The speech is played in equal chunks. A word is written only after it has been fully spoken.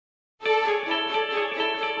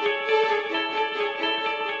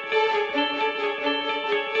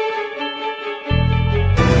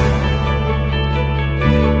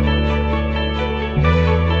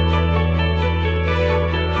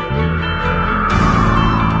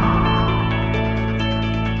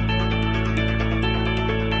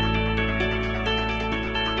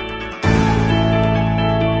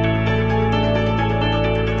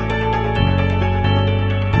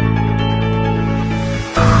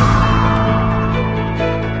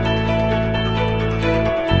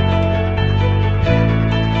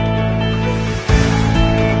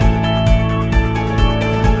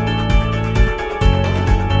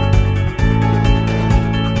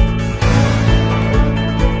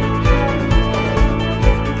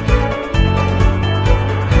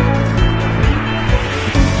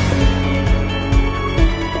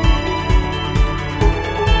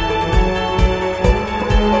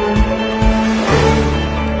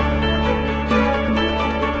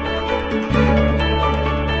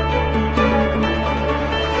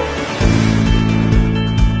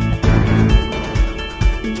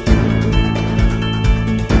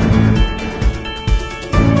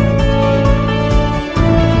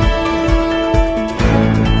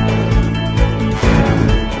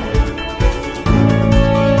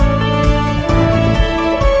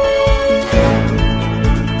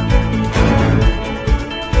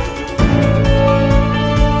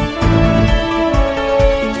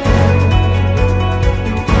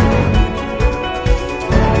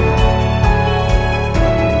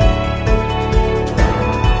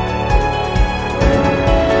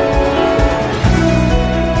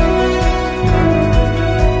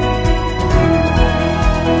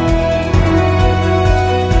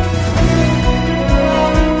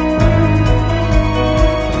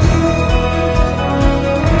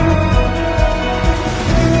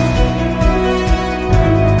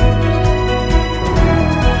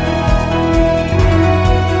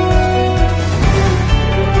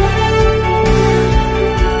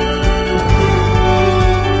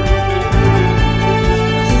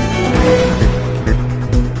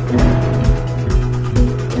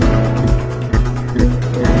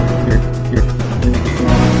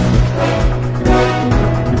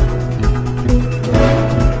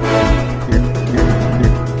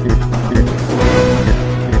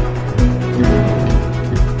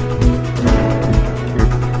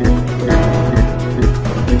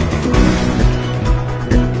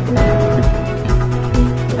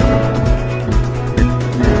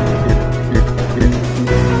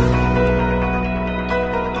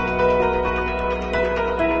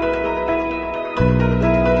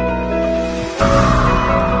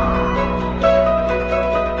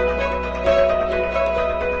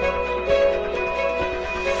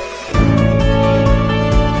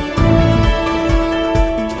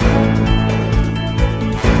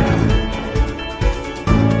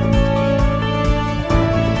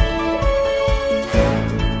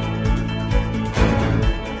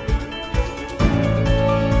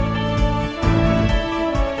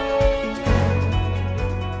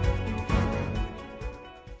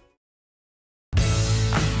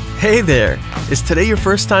Hey there! Is today your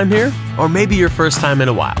first time here? Or maybe your first time in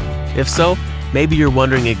a while? If so, maybe you're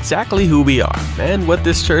wondering exactly who we are and what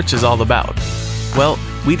this church is all about. Well,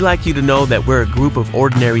 we'd like you to know that we're a group of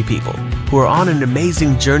ordinary people who are on an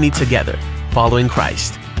amazing journey together, following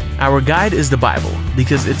Christ. Our guide is the Bible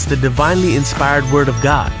because it's the divinely inspired Word of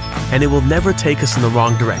God, and it will never take us in the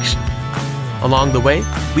wrong direction. Along the way,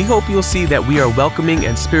 we hope you'll see that we are welcoming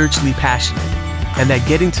and spiritually passionate, and that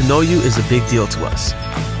getting to know you is a big deal to us.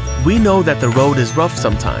 We know that the road is rough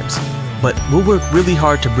sometimes, but we'll work really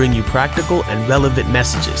hard to bring you practical and relevant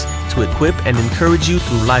messages to equip and encourage you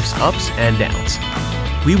through life's ups and downs.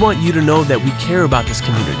 We want you to know that we care about this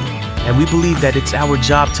community, and we believe that it's our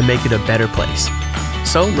job to make it a better place.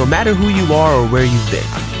 So, no matter who you are or where you've been,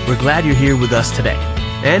 we're glad you're here with us today,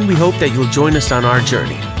 and we hope that you'll join us on our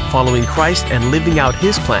journey, following Christ and living out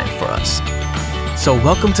His plan for us. So,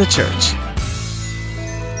 welcome to church.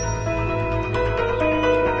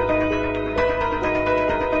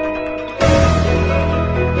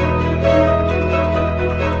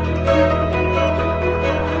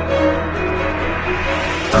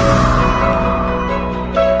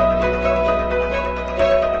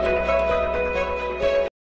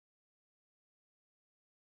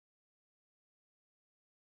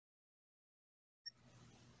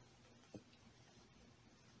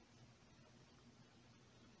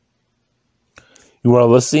 You are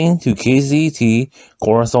listening to KZT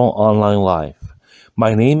Cornerstone Online Live.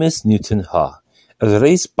 My name is Newton Ha. And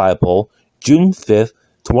today's Bible, June 5th,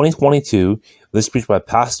 2022, is preached by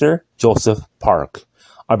Pastor Joseph Park.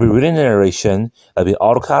 I'll be reading the narration that will be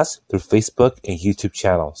autocast through Facebook and YouTube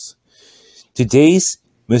channels. Today's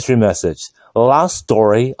mystery message, the last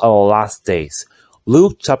story of the last days.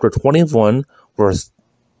 Luke chapter 21, verse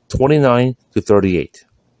 29 to 38.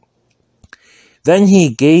 Then he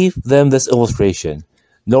gave them this illustration.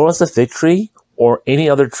 Notice a fig tree or any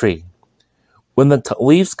other tree. When the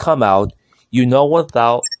leaves come out, you know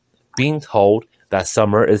without being told that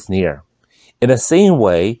summer is near. In the same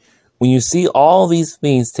way, when you see all these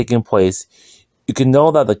things taking place, you can know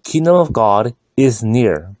that the kingdom of God is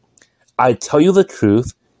near. I tell you the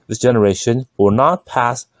truth, this generation will not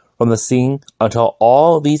pass from the scene until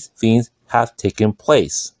all these things have taken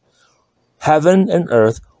place. Heaven and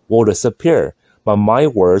earth will disappear, but my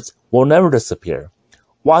words will never disappear.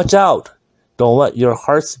 Watch out! Don't let your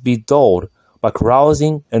hearts be dulled by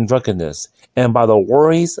carousing and drunkenness, and by the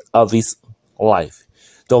worries of this life.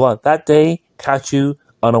 Don't let that day catch you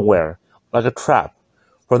unaware, like a trap.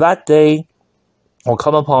 For that day will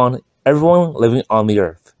come upon everyone living on the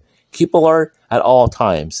earth. Keep alert at all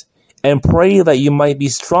times, and pray that you might be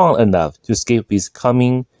strong enough to escape these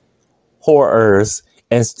coming horrors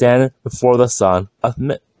and stand before the Son of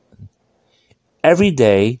Men. Every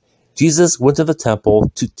day, Jesus went to the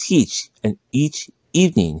temple to teach, and each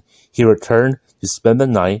evening he returned to spend the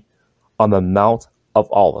night on the Mount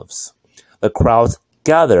of Olives. The crowds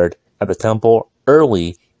gathered at the temple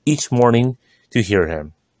early each morning to hear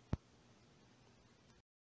him.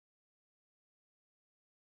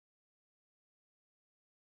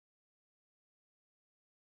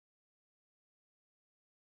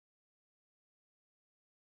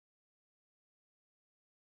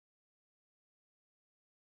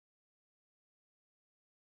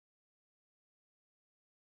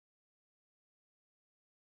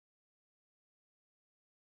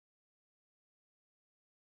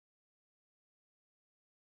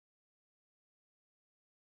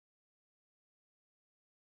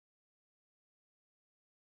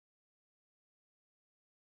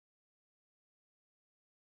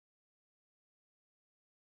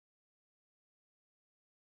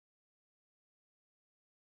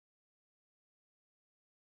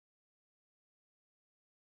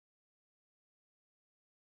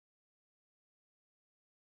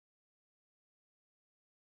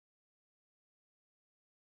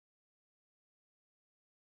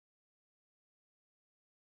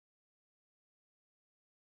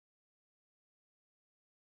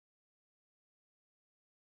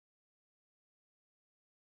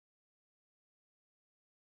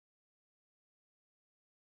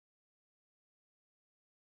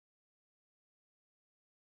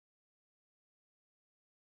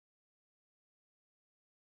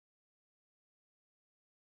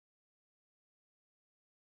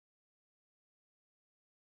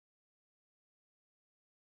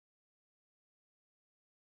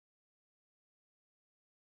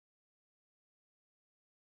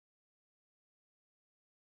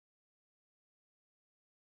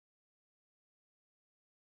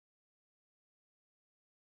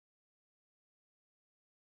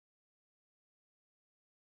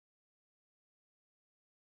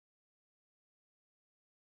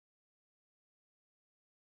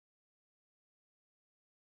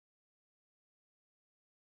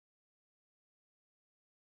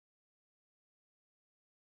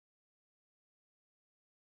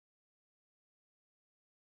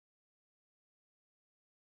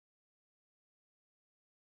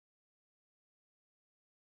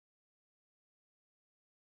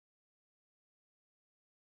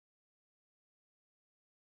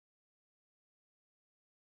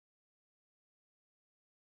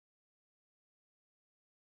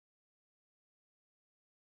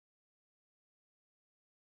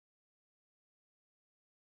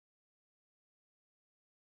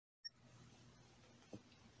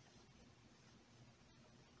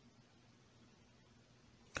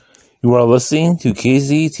 You are listening to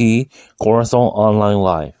KZT Corazon Online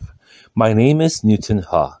Live. My name is Newton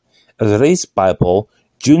Ha. Today's Bible,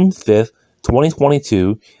 June 5th,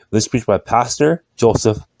 2022, is preached by Pastor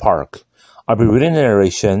Joseph Park. I'll be reading a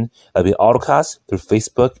narration that will be autocast through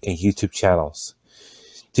Facebook and YouTube channels.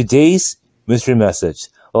 Today's mystery message,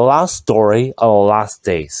 the last story of the last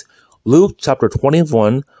days. Luke chapter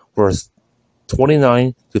 21, verse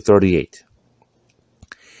 29 to 38.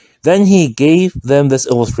 Then he gave them this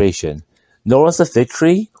illustration. Notice a fig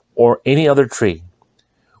tree or any other tree.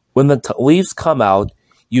 When the leaves come out,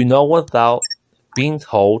 you know without being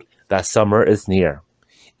told that summer is near.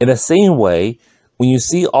 In the same way, when you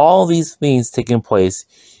see all these things taking place,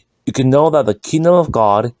 you can know that the kingdom of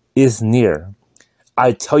God is near.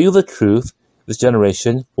 I tell you the truth, this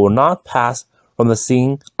generation will not pass from the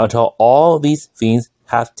scene until all these things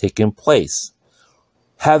have taken place.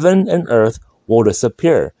 Heaven and earth will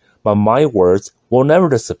disappear, but my words will never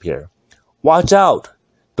disappear. Watch out!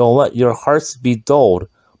 Don't let your hearts be dulled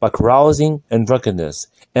by carousing and drunkenness,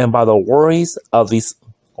 and by the worries of this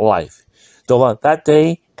life. Don't let that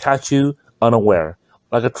day catch you unaware,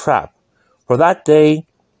 like a trap. For that day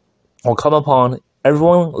will come upon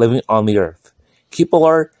everyone living on the earth. Keep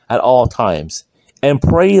alert at all times, and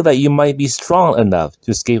pray that you might be strong enough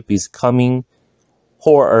to escape these coming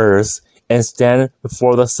horrors and stand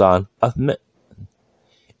before the Son of Man.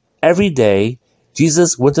 Every day,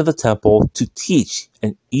 Jesus went to the temple to teach,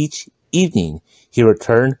 and each evening he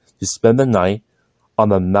returned to spend the night on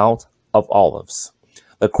the Mount of Olives.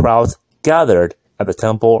 The crowds gathered at the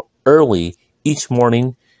temple early each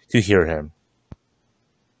morning to hear him.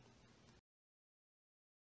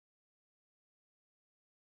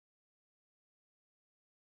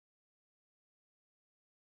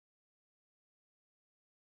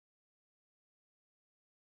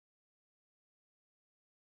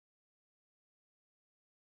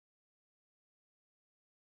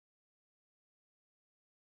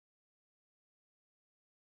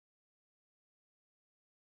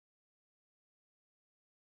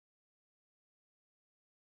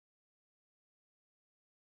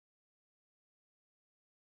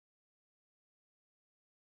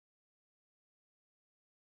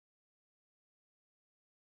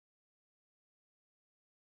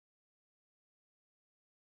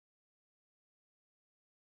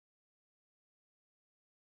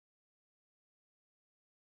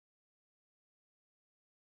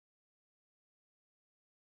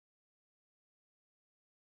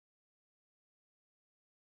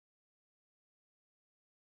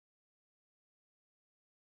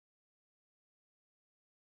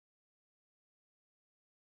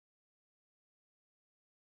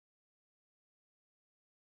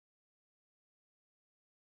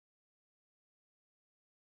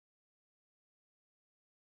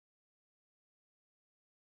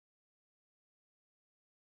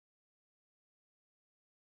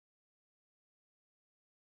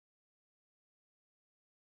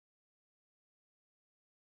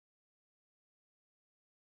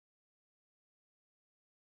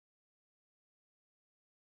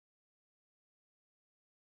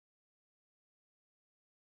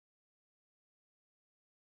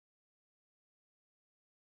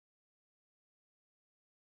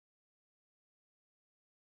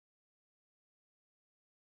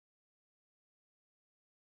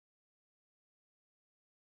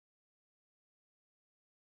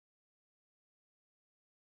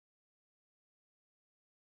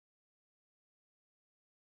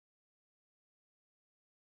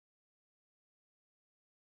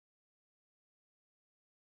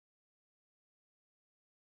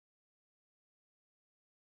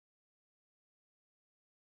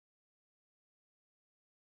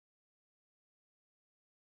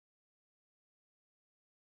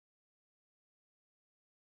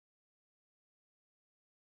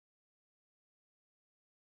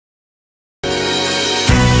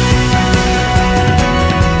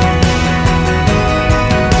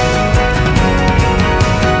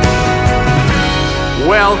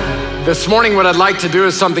 Well, this morning what I'd like to do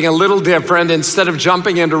is something a little different. Instead of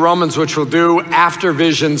jumping into Romans, which we'll do after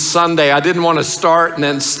Vision Sunday, I didn't want to start and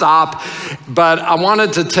then stop, but I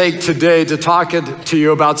wanted to take today to talk to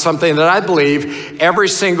you about something that I believe every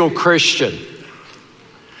single Christian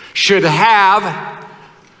should have,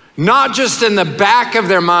 not just in the back of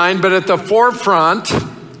their mind, but at the forefront,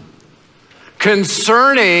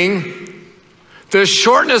 concerning the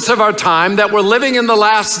shortness of our time, that we're living in the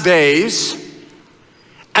last days,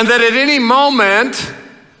 and that at any moment,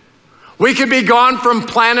 we could be gone from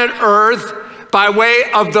planet Earth by way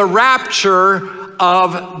of the rapture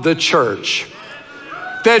of the church.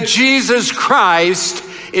 That Jesus Christ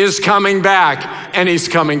is coming back, and he's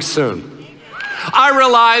coming soon. I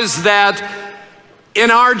realize that in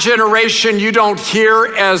our generation, you don't hear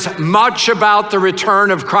as much about the return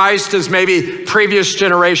of Christ as maybe previous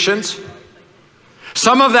generations.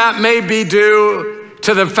 Some of that may be due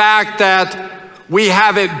to the fact that we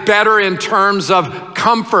have it better in terms of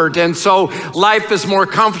comfort, and so life is more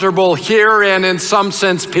comfortable here, and in some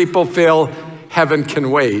sense, people feel heaven can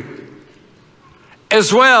wait.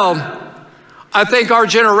 As well, I think our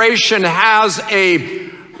generation has a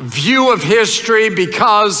view of history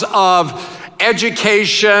because of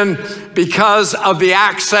education, because of the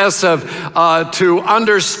access to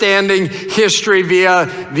understanding history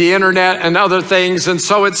via the internet and other things. And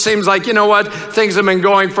so it seems like, you know what, things have been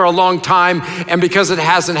going for a long time, and because it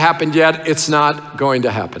hasn't happened yet, it's not going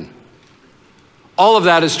to happen. All of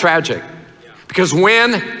that is tragic, because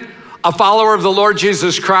when a follower of the Lord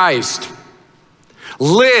Jesus Christ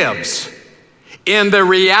lives in the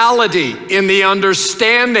reality, in the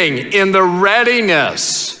understanding, in the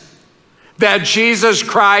readiness that Jesus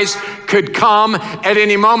Christ could come at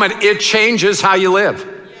any moment, it changes how you live.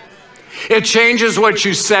 It changes what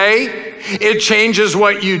you say. It changes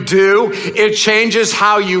what you do. It changes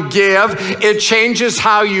how you give. It changes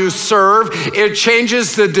how you serve. It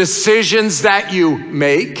changes the decisions that you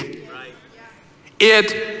make.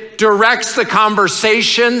 It directs the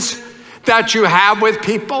conversations that you have with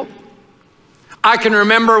people. I can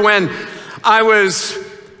remember when I was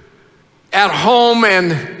at home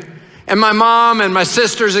and my mom and my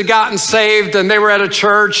sisters had gotten saved, and they were at a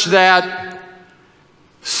church that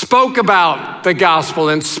spoke about the gospel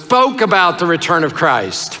and spoke about the return of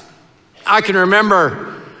Christ. I can remember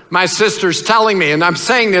my sisters telling me, and I'm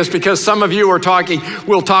saying this because some of you will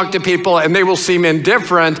talk to people and they will seem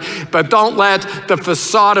indifferent, but don't let the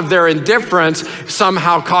facade of their indifference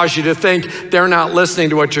somehow cause you to think they're not listening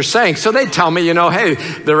to what you're saying. So they tell me, hey,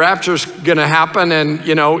 the rapture's gonna happen, and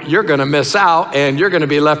you're gonna miss out, and you're gonna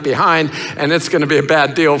be left behind, and it's gonna be a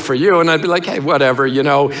bad deal for you. And I'd be like, hey, whatever,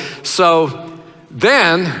 So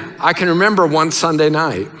then I can remember one Sunday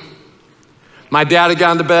night, my dad had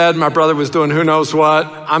gone to bed, my brother was doing who knows what.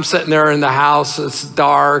 I'm sitting there in the house, it's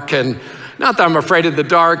dark, and not that I'm afraid of the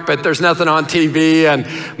dark, but there's nothing on TV, and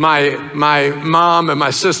my mom and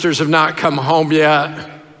my sisters have not come home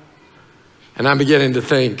yet. And I'm beginning to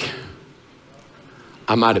think,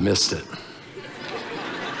 I might have missed it.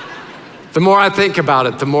 The more I think about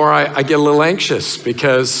it, the more I get a little anxious,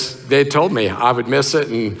 because they told me I would miss it,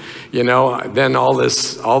 and then all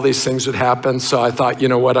these things would happen. So I thought,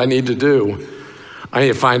 what I need to do? I need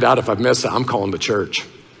to find out if I've missed it. I'm calling the church.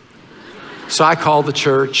 So I called the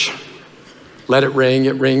church, let it ring.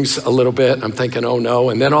 It rings a little bit. I'm thinking, oh no.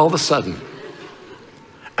 And then all of a sudden,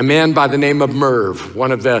 a man by the name of Merv,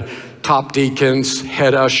 one of the top deacons,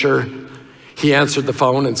 head usher, he answered the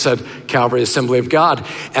phone and said, Calvary Assembly of God.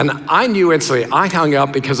 And I knew instantly, I hung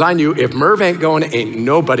up, because I knew if Merv ain't going, ain't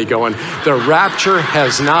nobody going. The rapture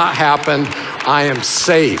has not happened. I am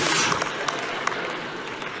safe.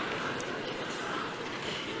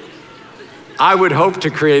 I would hope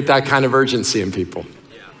to create that kind of urgency in people.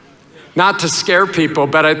 Not to scare people,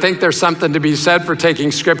 but I think there's something to be said for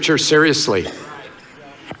taking Scripture seriously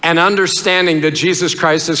and understanding that Jesus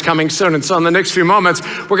Christ is coming soon. And so in the next few moments,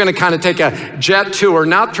 we're gonna kind of take a jet tour,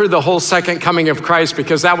 not through the whole second coming of Christ,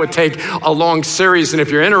 because that would take a long series. And if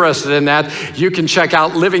you're interested in that, you can check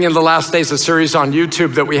out Living in the Last Days, a series on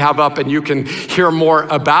YouTube that we have up, and you can hear more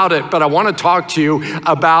about it. But I wanna talk to you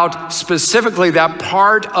about specifically that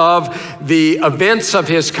part of the events of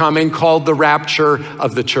his coming called the rapture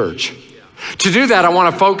of the church. To do that, I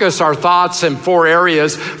want to focus our thoughts in 4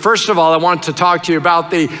 areas. First of all, I want to talk to you about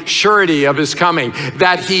the surety of his coming,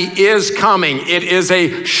 that he is coming. It is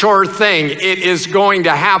a sure thing. It is going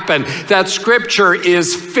to happen. That Scripture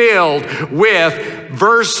is filled with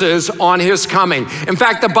verses on his coming. In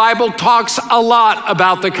fact, the Bible talks a lot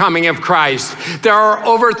about the coming of Christ. There are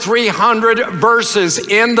over 300 verses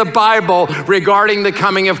in the Bible regarding the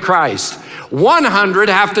coming of Christ. 100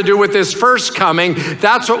 have to do with his first coming.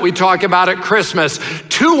 That's what we talk about at Christmas.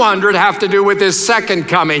 200 have to do with his second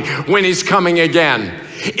coming, when he's coming again.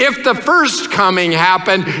 If the first coming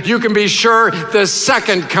happened, you can be sure the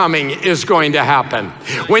second coming is going to happen.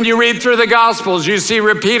 When you read through the Gospels, you see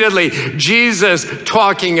repeatedly Jesus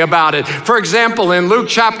talking about it. For example, in Luke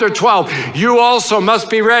chapter 12, you also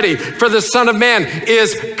must be ready, for the Son of Man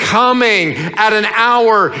is coming at an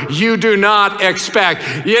hour you do not expect.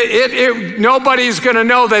 Nobody's going to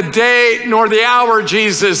know the day nor the hour,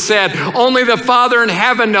 Jesus said. Only the Father in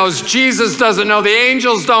heaven knows. Jesus doesn't know. The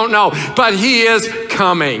angels don't know. But he is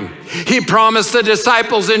coming. He promised the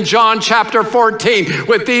disciples in John chapter 14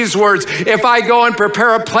 with these words, if I go and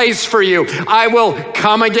prepare a place for you, I will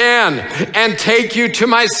come again and take you to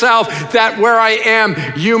myself, that where I am,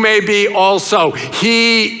 you may be also.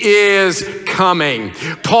 He is coming.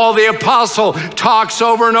 Paul the apostle talks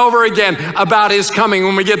over and over again about his coming.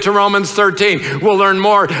 When we get to Romans 13, we'll learn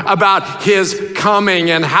more about his coming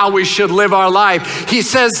and how we should live our life. He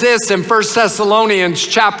says this in 1 Thessalonians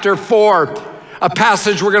chapter 4, a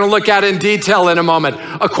passage we're going to look at in detail in a moment.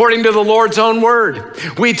 According to the Lord's own word,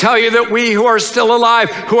 we tell you that we who are still alive,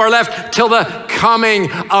 who are left till the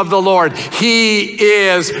coming of the Lord, he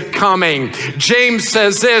is coming. James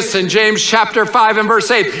says this in James chapter 5 and verse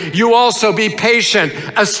 8, you also be patient,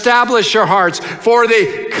 establish your hearts, for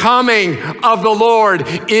the coming of the Lord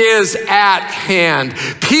is at hand.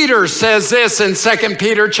 Peter says this in 2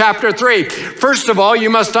 Peter chapter 3, first of all, you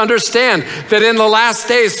must understand that in the last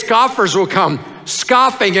days scoffers will come,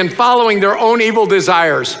 scoffing and following their own evil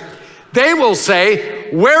desires. They will say,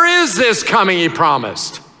 where is this coming he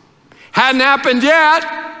promised? Hadn't happened yet.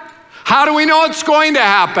 How do we know it's going to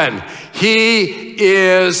happen? He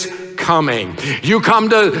is coming. You come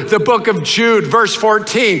to the book of Jude, verse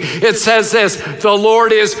 14. It says this, the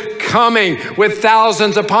Lord is coming with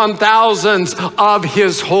thousands upon thousands of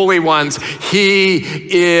his holy ones. He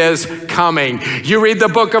is coming. You read the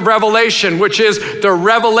book of Revelation, which is the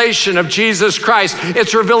revelation of Jesus Christ.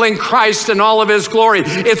 It's revealing Christ in all of his glory.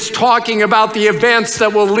 It's talking about the events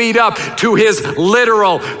that will lead up to his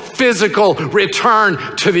literal, physical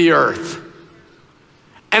return to the earth.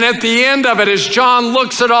 And at the end of it, as John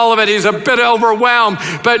looks at all of it, he's a bit overwhelmed,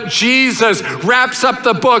 but Jesus wraps up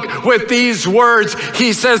the book with these words.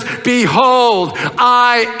 He says, behold,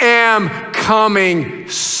 I am coming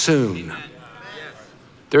soon.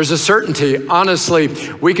 There's a certainty. Honestly,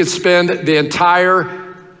 we could spend the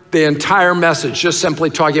entire message just simply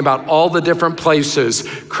talking about all the different places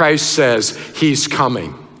Christ says he's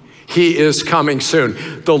coming. He is coming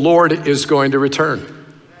soon. The Lord is going to return.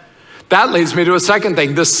 That leads me to a second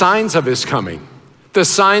thing, the signs of his coming. The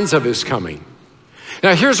signs of his coming.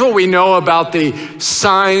 Now here's what we know about the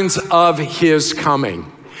signs of his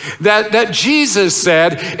coming. That Jesus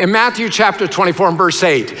said in Matthew chapter 24 and verse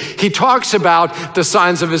 8, he talks about the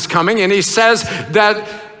signs of his coming, and he says that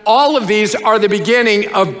all of these are the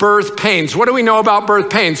beginning of birth pains. What do we know about birth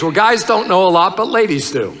pains? Well, guys don't know a lot, but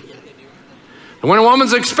ladies do. And when a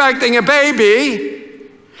woman's expecting a baby,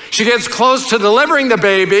 she gets close to delivering the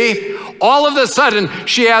baby, all of a sudden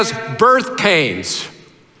she has birth pains,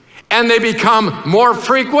 and they become more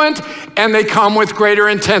frequent and they come with greater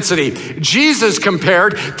intensity. Jesus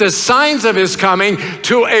compared the signs of his coming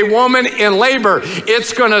to a woman in labor.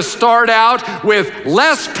 It's going to start out with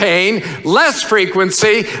less pain, less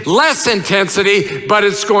frequency, less intensity, but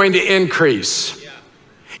it's going to increase.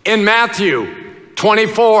 In Matthew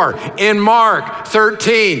 24, in Mark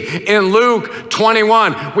 13, in Luke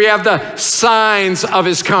 21, we have the signs of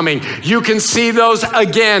his coming. You can see those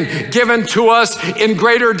again given to us in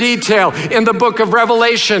greater detail in the book of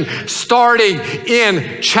Revelation, starting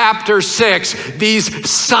in chapter 6, these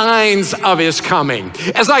signs of his coming.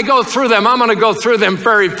 As I go through them, I'm going to go through them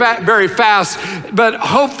very fast, but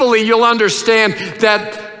hopefully you'll understand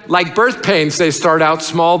that like birth pains, they start out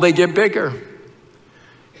small, they get bigger.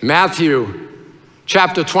 Matthew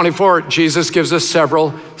chapter 24, Jesus gives us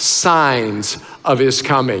several signs of his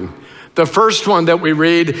coming. The first one that we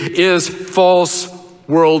read is false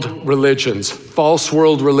world religions. False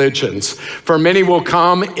world religions. For many will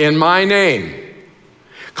come in my name,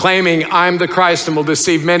 claiming I'm the Christ, and will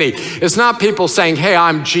deceive many. It's not people saying, hey,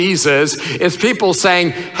 I'm Jesus. It's people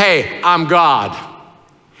saying, hey, I'm God.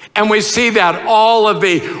 And we see that all of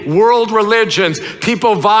the world religions,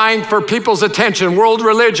 people vying for people's attention, world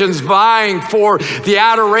religions vying for the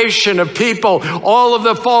adoration of people, all of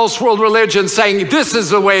the false world religions saying, this is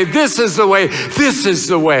the way, this is the way, this is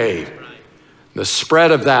the way. The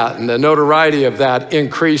spread of that and the notoriety of that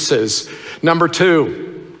increases. Number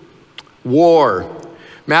two, war.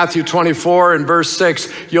 Matthew 24 and verse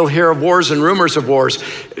 6, you'll hear of wars and rumors of wars.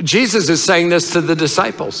 Jesus is saying this to the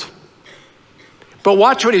disciples. But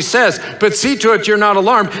watch what he says. But see to it you're not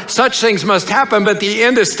alarmed. Such things must happen, but the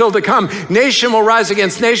end is still to come. Nation will rise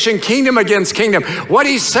against nation, kingdom against kingdom. What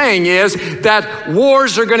he's saying is that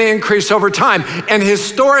wars are going to increase over time. And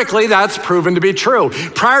historically, that's proven to be true.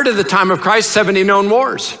 Prior to the time of Christ, 70 known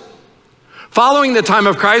wars. Following the time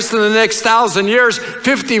of Christ, in the next 1,000 years,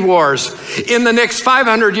 50 wars. In the next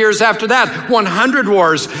 500 years after that, 100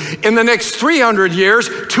 wars. In the next 300 years,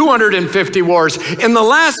 250 wars. In the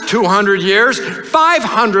last 200 years,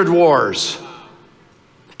 500 wars.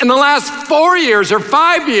 In the last 4 years or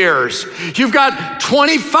 5 years, you've got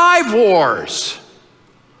 25 wars.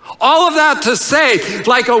 All of that to say,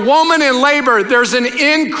 like a woman in labor, there's an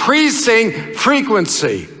increasing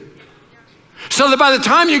frequency. So that by the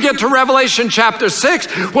time you get to Revelation chapter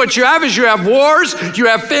 6, what you have is you have wars, you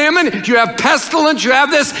have famine, you have pestilence, you have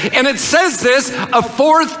this, and it says this, a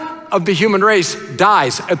fourth of the human race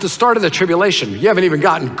dies at the start of the tribulation. You haven't even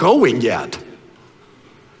gotten going yet.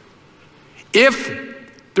 If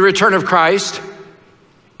the return of Christ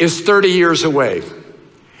is 30 years away,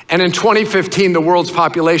 and in 2015, the world's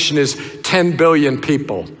population is 10 billion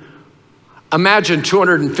people, imagine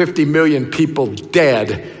 250 million people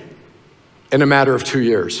dead in a matter of 2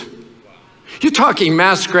 years. You're talking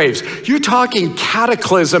mass graves. You're talking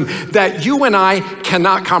cataclysm that you and I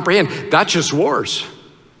cannot comprehend. That's just wars.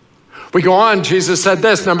 We go on, Jesus said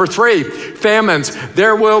this, number 3, famines.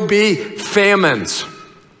 There will be famines.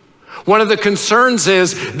 One of the concerns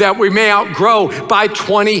is that we may outgrow by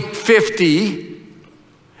 2050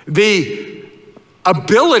 the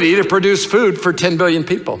ability to produce food for 10 billion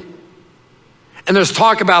people. And there's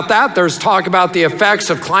talk about that. There's talk about the effects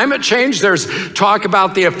of climate change. There's talk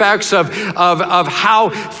about the effects of how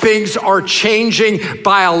things are changing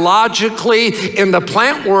biologically in the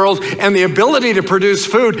plant world and the ability to produce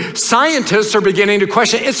food. Scientists are beginning to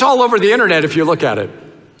question. It's all over the internet if you look at it.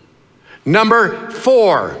 Number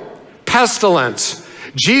 4, pestilence.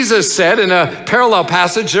 Jesus said in a parallel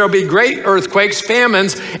passage, there will be great earthquakes,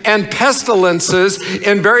 famines, and pestilences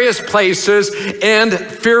in various places and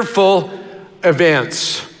fearful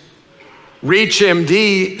events.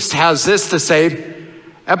 ReachMD has this to say,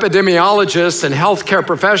 epidemiologists and healthcare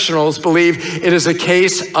professionals believe it is a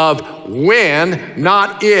case of when,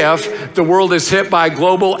 not if, the world is hit by a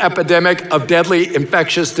global epidemic of deadly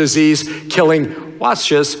infectious disease killing, watch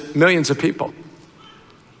this, millions of people.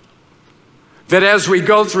 That as we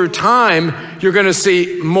go through time, you're going to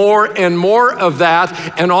see more and more of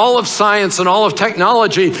that, and all of science and all of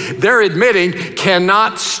technology, they're admitting,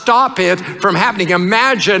 cannot stop it from happening.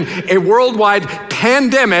 Imagine a worldwide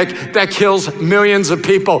pandemic that kills millions of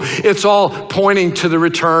people. It's all pointing to the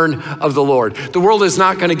return of the Lord. The world is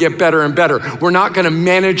not going to get better and better. We're not going to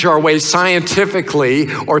manage our way scientifically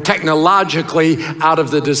or technologically out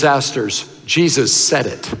of the disasters. Jesus said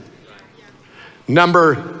it.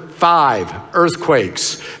 Number 5,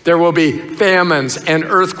 earthquakes. There will be famines and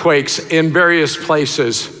earthquakes in various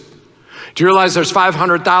places. Do you realize there's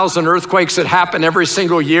 500,000 earthquakes that happen every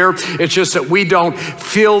single year? It's just that we don't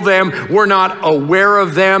feel them. We're not aware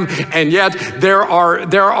of them. And yet there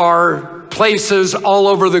are places all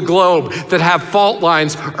over the globe that have fault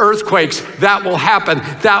lines, earthquakes that will happen,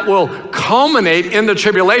 that will culminate in the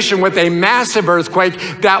tribulation with a massive earthquake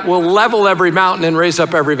that will level every mountain and raise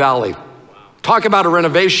up every valley. Talk about a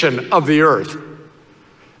renovation of the earth.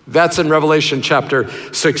 That's in Revelation chapter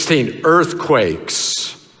 16,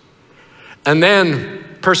 earthquakes. And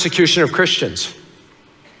then persecution of Christians.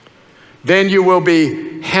 Then you will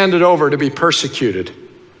be handed over to be persecuted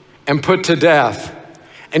and put to death,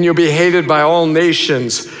 and you'll be hated by all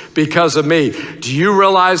nations because of me. Do you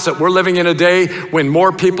realize that we're living in a day when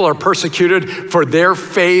more people are persecuted for their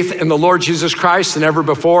faith in the Lord Jesus Christ than ever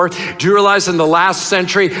before? Do you realize in the last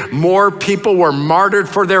century, more people were martyred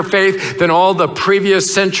for their faith than all the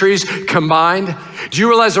previous centuries combined? Do you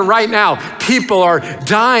realize that right now, people are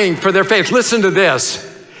dying for their faith? Listen to this.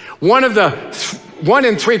 1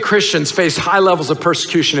 in 3 Christians face high levels of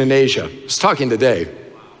persecution in Asia. I was talking today.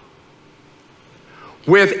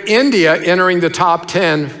 With India entering the top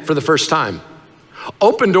 10 for the first time.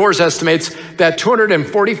 Open Doors estimates that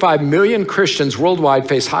 245 million Christians worldwide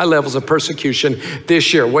face high levels of persecution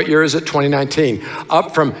this year. What year is it? 2019.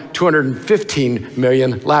 Up from 215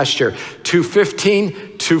 million last year.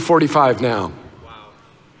 215, 245 now. Wow.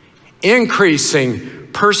 Increasing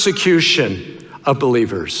persecution of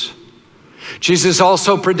believers. Jesus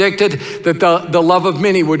also predicted that the love of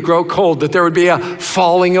many would grow cold, that there would be a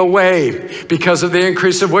falling away. Because of the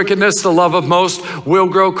increase of wickedness, the love of most will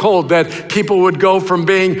grow cold, that people would go from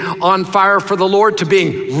being on fire for the Lord to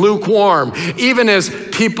being lukewarm. Even as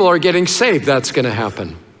people are getting saved, that's going to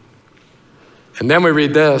happen. And then we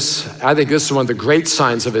read this. I think this is one of the great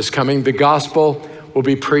signs of his coming. The gospel will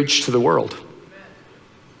be preached to the world.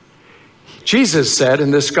 Jesus said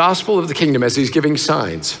in this gospel of the kingdom, as he's giving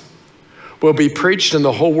signs, will be preached in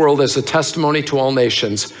the whole world as a testimony to all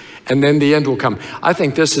nations, and then the end will come. I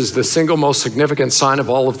think this is the single most significant sign of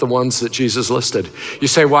all of the ones that Jesus listed. You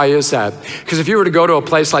say, why is that? Because if you were to go to a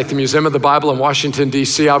place like the Museum of the Bible in Washington,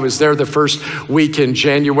 D.C., I was there the first week in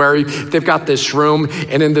January. They've got this room,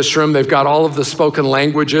 and in this room, they've got all of the spoken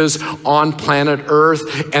languages on planet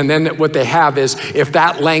Earth. And then what they have is, if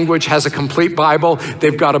that language has a complete Bible,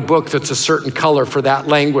 they've got a book that's a certain color for that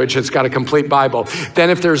language. It's got a complete Bible. Then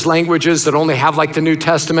if there's languages that only have like the New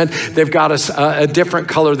Testament, they've got a different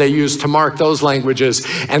color they use to mark those languages.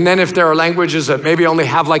 And then if there are languages that maybe only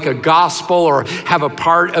have like a gospel or have a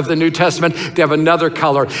part of the New Testament, they have another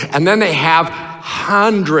color. And then they have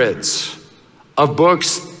hundreds of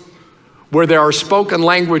books where there are spoken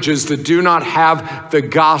languages that do not have the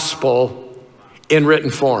gospel in written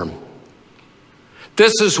form.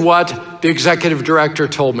 This is what the executive director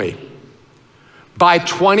told me. By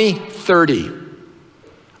 2030,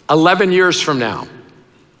 11 years from now,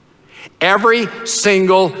 every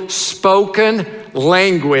single spoken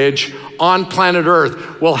language on planet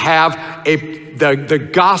Earth will have the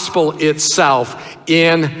gospel itself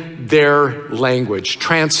in their language,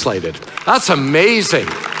 translated. That's amazing.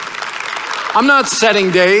 I'm not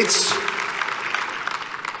setting dates,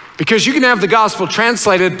 because you can have the gospel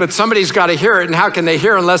translated, but somebody's got to hear it, and how can they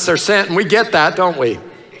hear unless they're sent? And we get that, don't we?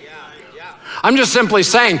 I'm just simply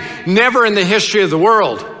saying, never in the history of the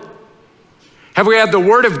world have we had the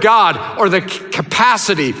Word of God, or the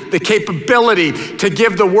capacity, the capability to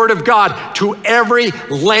give the Word of God to every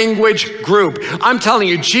language group. I'm telling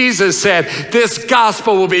you, Jesus said this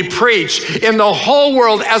gospel will be preached in the whole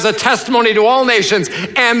world as a testimony to all nations,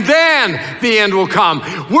 and then the end will come.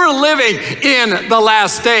 We're living in the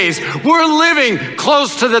last days. We're living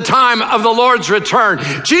close to the time of the Lord's return.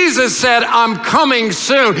 Jesus said, I'm coming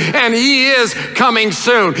soon, and He is coming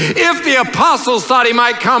soon. If the apostles thought He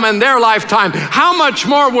might come in their lifetime, how much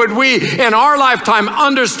more would we in our lifetime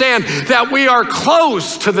understand that we are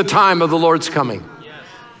close to the time of the Lord's coming? Yes.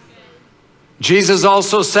 Jesus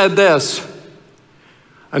also said this,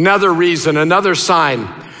 another reason, another sign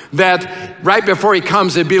that right before He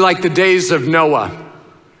comes, it'd be like the days of Noah.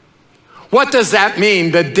 What does that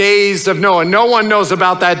mean, the days of Noah? No one knows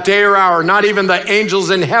about that day or hour, not even the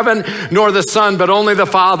angels in heaven, nor the Son, but only the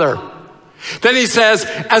Father. Then He says,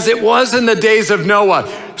 as it was in the days of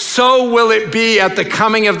Noah, so will it be at the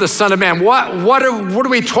coming of the Son of Man. What are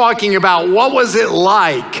we talking about? What was it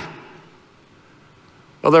like?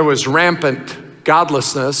 Well, there was rampant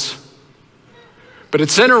godlessness. But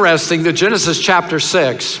it's interesting that Genesis chapter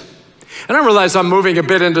 6, and I realize I'm moving a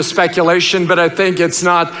bit into speculation, but I think it's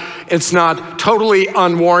not totally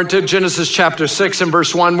unwarranted. Genesis chapter 6 and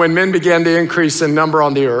verse 1, when men began to increase in number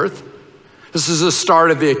on the earth. This is the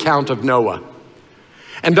start of the account of Noah.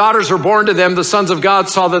 And daughters were born to them. The sons of God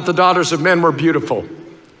saw that the daughters of men were beautiful,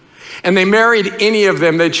 and they married any of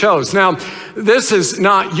them they chose. Now, this is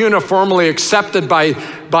not uniformly accepted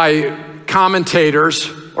by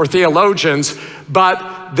commentators or theologians,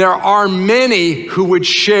 but there are many who would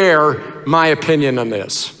share my opinion on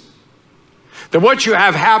this. That what you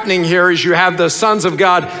have happening here is you have the sons of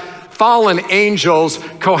God, fallen angels,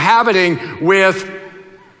 cohabiting with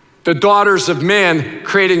the daughters of men,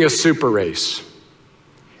 creating a super race.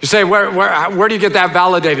 You say, where do you get that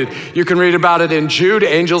validated? You can read about it in Jude.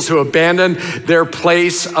 Angels who abandon their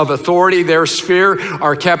place of authority, their sphere,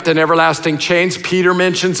 are kept in everlasting chains. Peter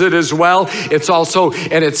mentions it as well. It's also,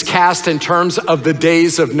 and it's cast in terms of the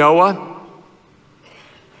days of Noah.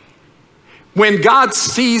 When God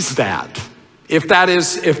sees that, if that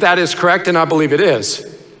is correct, and I believe it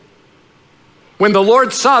is, when the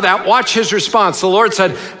Lord saw that, watch His response. The Lord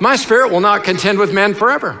said, my spirit will not contend with men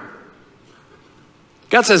forever.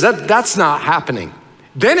 God says that's not happening.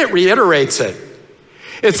 Then it reiterates it.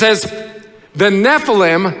 It says, the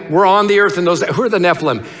Nephilim were on the earth in those days. Who are the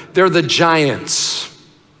Nephilim? They're the giants,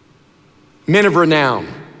 men of renown.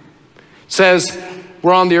 It says,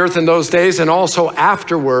 were on the earth in those days, and also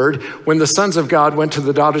afterward, when the sons of God went to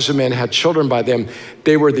the daughters of men, had children by them,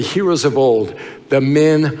 they were the heroes of old, the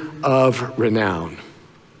men of renown.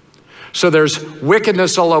 So there's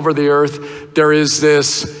wickedness all over the earth. There is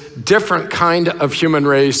this different kind of human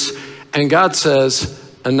race, and God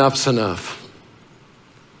says, enough's enough.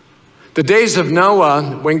 The days of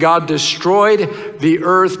Noah, when God destroyed the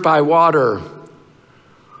earth by water,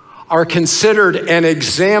 are considered an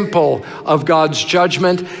example of God's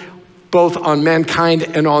judgment, both on mankind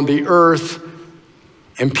and on the earth.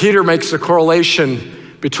 And Peter makes a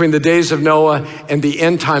correlation between the days of Noah and the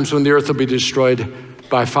end times when the earth will be destroyed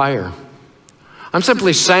by fire. I'm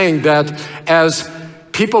simply saying that as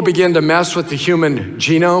people begin to mess with the human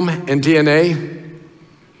genome and DNA,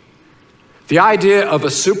 the idea of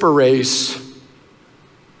a super race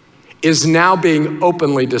is now being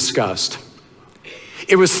openly discussed.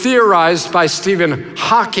 It was theorized by Stephen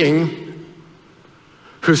Hawking,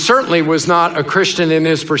 who certainly was not a Christian in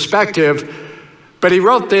his perspective, but he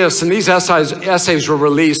wrote this, and these essays were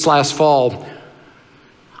released last fall.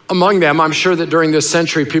 Among them, I'm sure that during this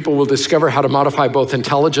century, people will discover how to modify both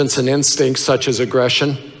intelligence and instincts, such as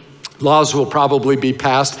aggression. Laws will probably be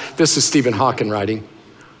passed, this is Stephen Hawking writing,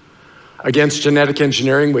 against genetic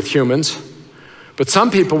engineering with humans. But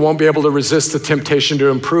some people won't be able to resist the temptation to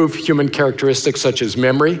improve human characteristics such as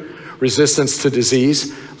memory, resistance to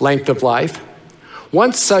disease, length of life.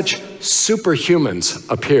 Once such superhumans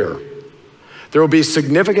appear, there will be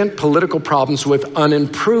significant political problems with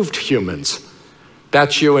unimproved humans.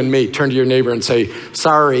 That's you and me. Turn to your neighbor and say,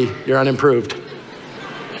 sorry, you're unimproved.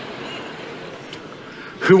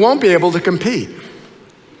 Who won't be able to compete.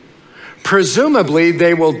 Presumably,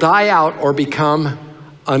 they will die out or become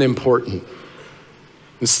unimportant.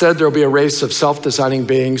 Instead, there will be a race of self-designing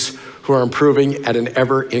beings who are improving at an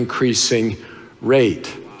ever-increasing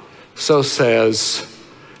rate. So says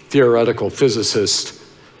theoretical physicist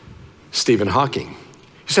Stephen Hawking.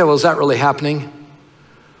 You say, well, is that really happening?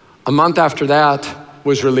 A month after that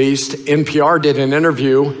was released, NPR did an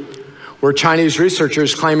interview where Chinese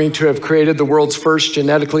researchers claiming to have created the world's first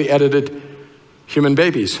genetically edited human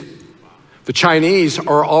babies. The Chinese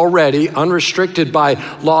are already unrestricted by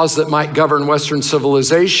laws that might govern Western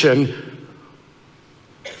civilization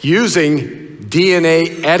using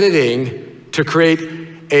DNA editing to create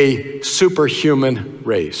a superhuman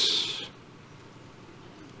race.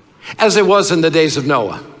 As it was in the days of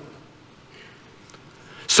Noah,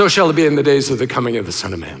 so shall it be in the days of the coming of the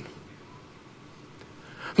Son of Man.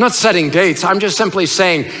 I'm not setting dates. I'm just simply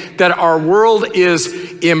saying that our world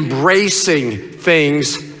is embracing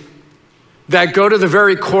things that go to the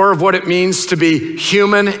very core of what it means to be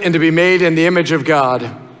human and to be made in the image of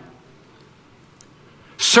God.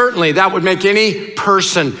 Certainly, that would make any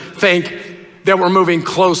person think that we're moving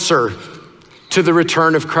closer to the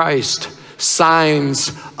return of Christ.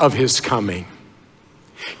 Signs of his coming.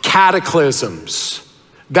 Cataclysms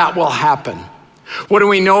that will happen. What do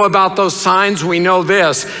we know about those signs? We know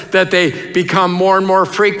this, that they become more and more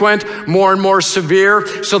frequent, more and more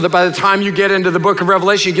severe, so that by the time you get into the book of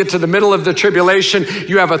Revelation, you get to the middle of the tribulation,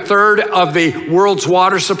 you have a third of the world's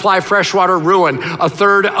water supply, freshwater, ruined, a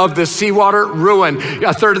third of the seawater ruined,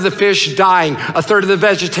 a third of the fish dying, a third of the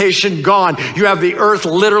vegetation gone. You have the earth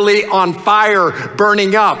literally on fire,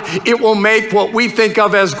 burning up. It will make what we think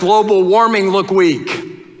of as global warming look weak.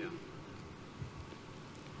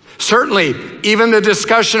 Certainly, even the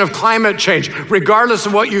discussion of climate change, regardless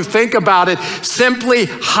of what you think about it, simply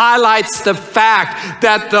highlights the fact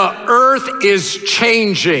that the earth is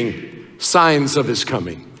changing, signs of his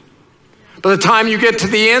coming. By the time you get to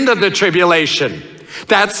the end of the tribulation,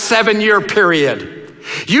 that 7-year period,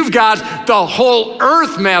 you've got the whole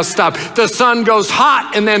earth messed up. The sun goes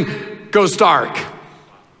hot and then goes dark.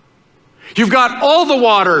 You've got all the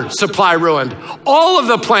water supply ruined, all of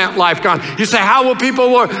the plant life gone. You say, how will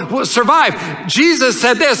people survive? Jesus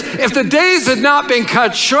said this, if the days had not been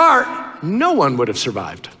cut short, no one would have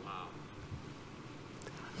survived.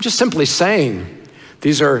 I'm just simply saying,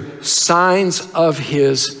 these are signs of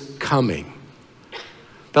his coming.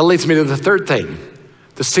 That leads me to the third thing,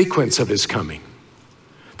 the sequence of his coming.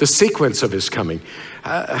 The sequence of his coming.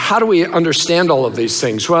 How do we understand all of these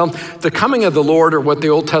things? Well, the coming of the Lord, or what the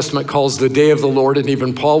Old Testament calls the day of the Lord, and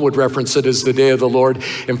even Paul would reference it as the day of the Lord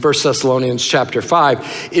in 1 Thessalonians chapter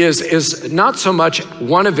 5, is not so much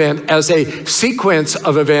one event as a sequence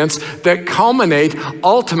of events that culminate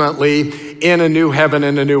ultimately in a new heaven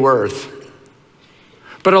and a new earth.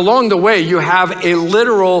 But along the way, you have a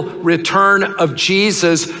literal return of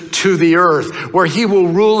Jesus to the earth, where he will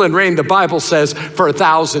rule and reign, the Bible says, for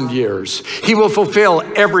 1,000 years. He will fulfill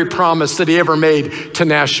every promise that he ever made to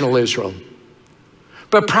national Israel.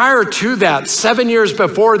 But prior to that, 7 years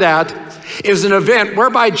before that, is an event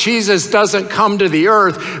whereby Jesus doesn't come to the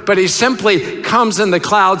earth, but he simply comes in the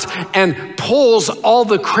clouds and pulls all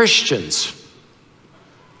the Christians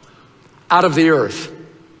out of the earth.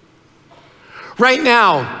 Right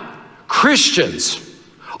now, Christians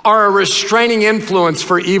are a restraining influence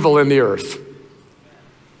for evil in the earth.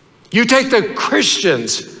 You take the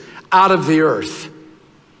Christians out of the earth,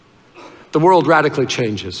 the world radically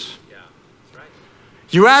changes.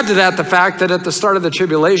 You add to that the fact that at the start of the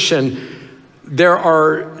tribulation, there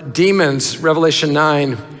are demons, Revelation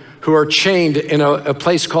 9, who are chained in a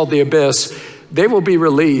place called the abyss. They will be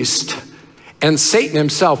released, and Satan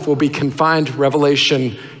himself will be confined,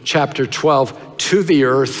 Revelation chapter 12, to the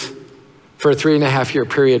earth for a 3.5-year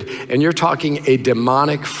period. And you're talking a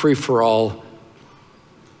demonic free-for-all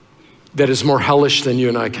that is more hellish than you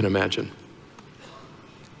and I can imagine.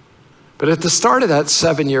 But at the start of that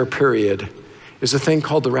 7-year period is a thing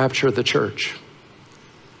called the rapture of the church.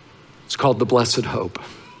 It's called the blessed hope.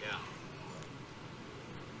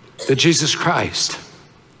 That Jesus Christ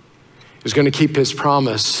is going to keep his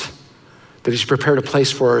promise that he's prepared a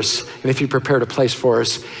place for us. And if he prepared a place for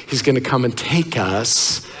us, he's going to come and take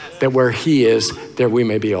us, that where he is, there we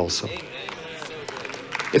may be also.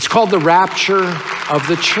 It's called the rapture of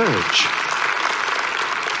the church.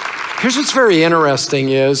 Here's what's very interesting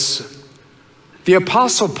is the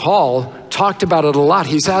Apostle Paul talked about it a lot.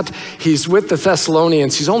 He's with the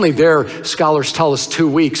Thessalonians. He's only there, scholars tell us, 2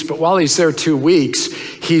 weeks. But while he's there 2 weeks,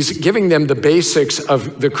 he's giving them the basics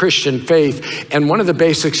of the Christian faith. And one of the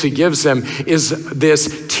basics he gives them is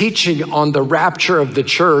this teaching on the rapture of the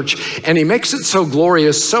church. And he makes it so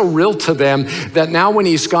glorious, so real to them, that now when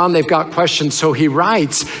he's gone, they've got questions. So he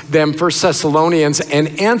writes them 1 Thessalonians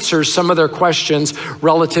and answers some of their questions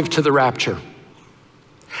relative to the rapture.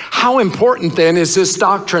 How important then is this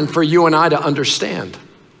doctrine for you and I to understand?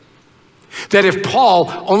 That if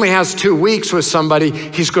Paul only has 2 weeks with somebody,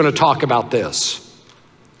 he's going to talk about this.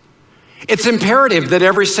 It's imperative that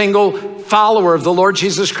every single follower of the Lord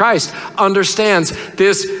Jesus Christ understands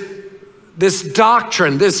this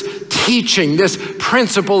doctrine, this teaching, this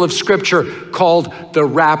principle of Scripture called the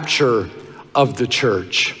rapture of the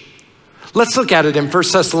church. Let's look at it in 1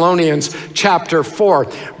 Thessalonians chapter 4.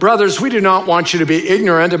 Brothers, we do not want you to be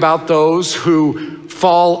ignorant about those who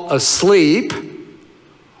fall asleep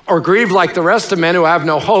or grieve like the rest of men who have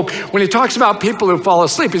no hope. When he talks about people who fall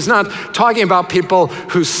asleep, he's not talking about people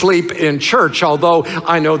who sleep in church, although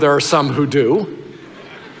I know there are some who do.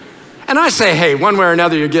 And I say, hey, one way or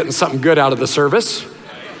another, you're getting something good out of the service.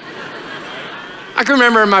 I can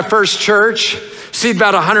remember in my first church, see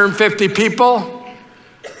about 150 people.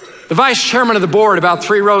 The vice chairman of the board, about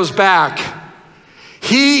 3 rows back,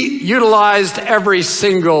 he utilized every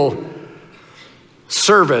single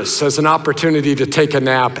service as an opportunity to take a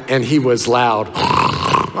nap, and he was loud.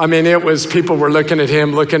 I mean, it was, people were looking at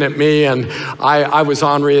him, looking at me, and I was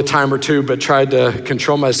ornery a time or two, but tried to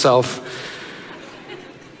control myself,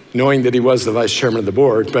 knowing that he was the vice chairman of the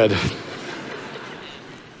board. But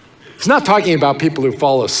he's not talking about people who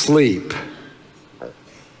fall asleep.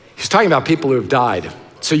 He's talking about people who have died.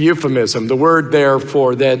 It's a euphemism. The word there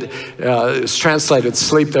for that is translated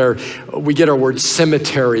sleep there. We get our word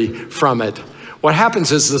cemetery from it. What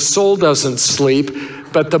happens is the soul doesn't sleep,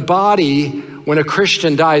 but the body, when a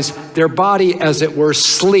Christian dies, their body, as it were,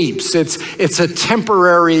 sleeps. It's a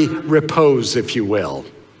temporary repose, if you will,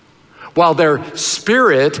 while their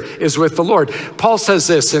spirit is with the Lord. Paul says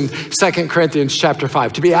this in 2 Corinthians chapter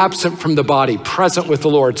 5, to be absent from the body, present with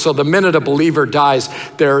the Lord. So the minute a believer dies,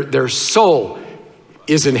 their soul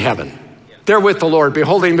is in heaven. They're with the Lord,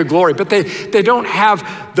 beholding the glory, but they don't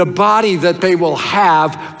have the body that they will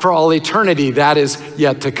have for all eternity. That is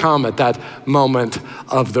yet to come at that moment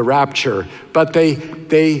of the rapture. But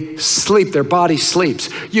they sleep, their body sleeps.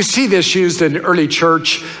 You see this used in early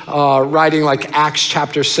church writing like Acts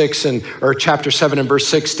chapter 6 or chapter 7 and verse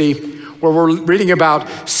 60, where we're reading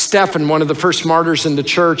about Stephen, one of the first martyrs in the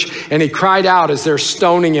church, and he cried out as they're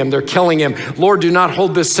stoning him, they're killing him, Lord, do not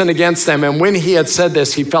hold this sin against them. And when he had said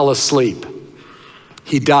this, he fell asleep.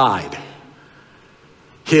 He died.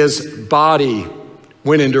 His body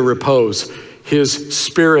went into repose. His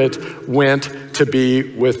spirit went to be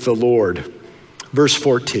with the Lord. Verse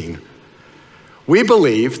 14, we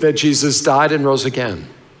believe that Jesus died and rose again.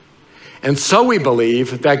 And so we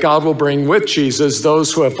believe that God will bring with Jesus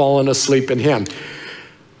those who have fallen asleep in him.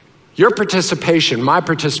 Your participation, my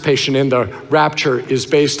participation in the rapture is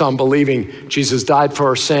based on believing Jesus died for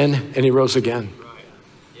our sin and he rose again.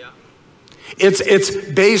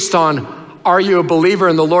 It's based on, are you a believer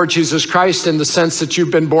in the Lord Jesus Christ in the sense that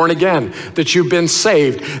you've been born again, that you've been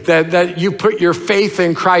saved, that you put your faith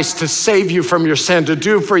in Christ to save you from your sin, to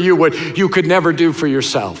do for you what you could never do for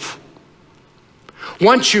yourself.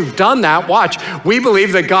 Once you've done that, watch, we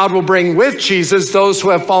believe that God will bring with Jesus those who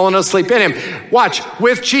have fallen asleep in him. Watch,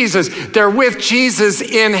 with Jesus. They're with Jesus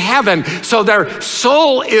in heaven. So their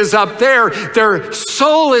soul is up there. Their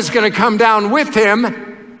soul is going to come down with him,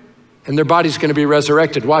 and their body's going to be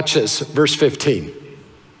resurrected. Watch this, verse 15.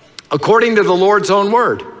 According to the Lord's own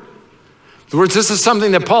word. In other words, this is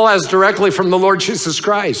something that Paul has directly from the Lord Jesus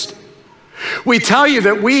Christ. We tell you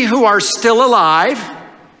that we who are still alive,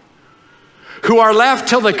 who are left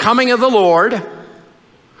till the coming of the Lord,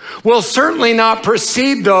 will certainly not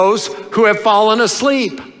precede those who have fallen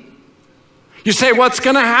asleep. You say, what's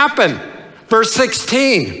going to happen? Verse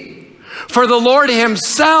 16, for the Lord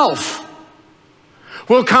himself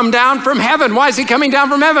will come down from heaven. Why is he coming down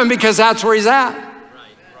from heaven? Because that's where he's at.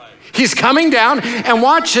 He's coming down, and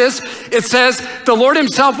watch this. It says, the Lord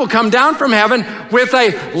himself will come down from heaven with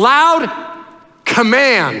a loud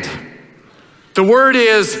command. The word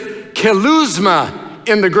is kelusma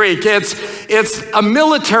in the Greek. It's a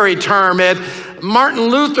military term. Martin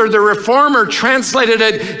Luther, the reformer, translated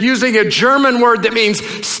it using a German word that means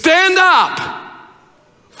stand up,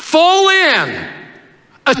 full in,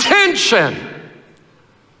 attention.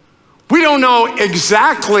 We don't know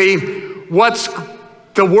exactly what's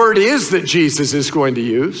the word is that Jesus is going to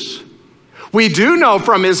use. We do know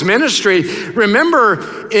from his ministry,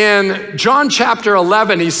 remember in John chapter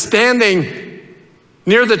 11, he's standing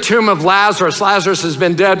near the tomb of Lazarus. Lazarus has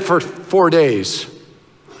been dead for 4 days.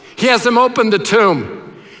 He has him open the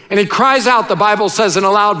tomb and he cries out, the Bible says in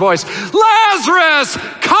a loud voice, Lazarus,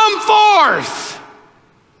 come forth.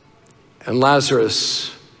 And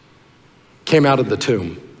Lazarus came out of the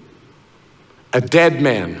tomb, a dead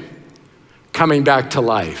man coming back to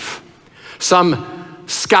life. Some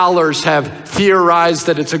scholars have theorized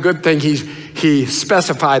that it's a good thing he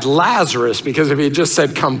specified Lazarus, because if he had just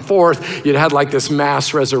said come forth, you'd had like this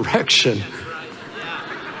mass resurrection.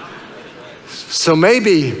 So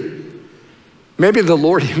maybe the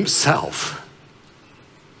Lord himself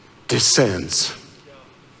descends.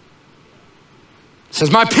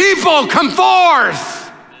 Says, my people, come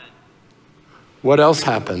forth. What else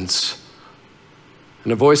happens?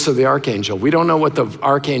 And the voice of the archangel. We don't know what the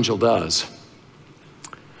archangel does.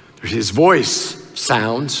 His voice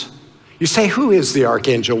sounds. You say, who is the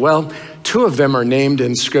archangel? Well, 2 of them are named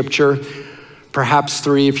in Scripture, perhaps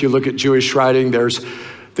 3 if you look at Jewish writing. There's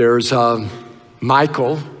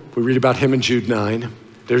Michael. We read about him in Jude 9.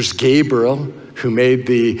 There's Gabriel, who made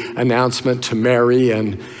the announcement to Mary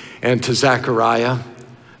and to Zechariah.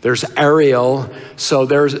 There's Ariel. So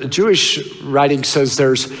Jewish writing says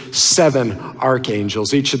there's 7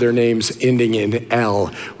 archangels, each of their names ending in L,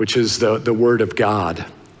 which is the word of God.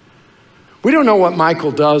 We don't know what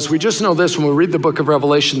Michael does. We just know this when we read the book of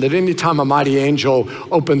Revelation, that anytime a mighty angel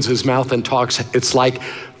opens his mouth and talks, it's like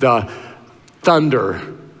the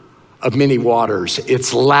thunder of many waters.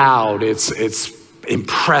 It's loud, it's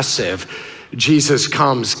impressive. Jesus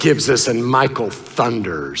comes, gives us, and Michael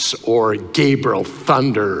thunders, or Gabriel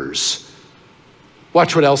thunders.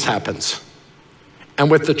 Watch what else happens.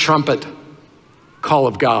 And with the trumpet call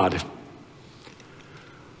of God.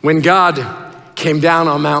 When God came down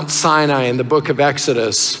on Mount Sinai in the book of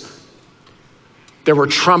Exodus, there were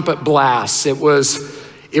trumpet blasts. It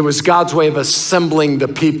was God's way of assembling the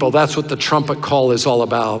people. That's what the trumpet call is all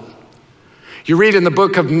about. You read in the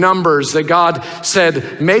book of Numbers that God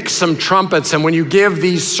said, make some trumpets, and when you give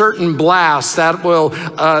these certain blasts, that will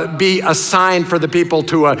be a sign for the people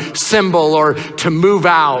to assemble or to move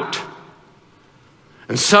out.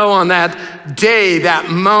 And so on that day,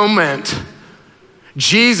 that moment,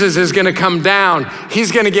 Jesus is going to come down.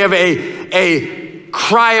 He's going to give a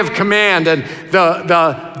cry of command, and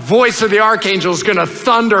the voice of the archangel is going to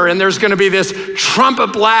thunder, and there's going to be this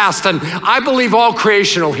trumpet blast, and I believe all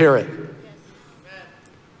creation will hear it.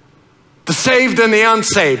 The saved and the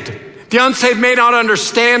unsaved. The unsaved may not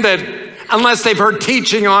understand it unless they've heard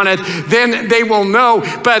teaching on it, then they will know,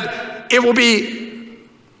 but it will be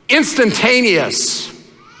instantaneous.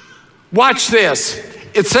 Watch this.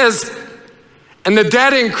 It says, and the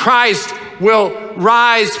dead in Christ will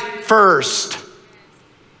rise first.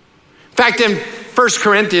 In fact, in 1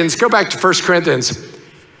 Corinthians, go back to 1 Corinthians,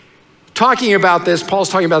 talking about this, Paul's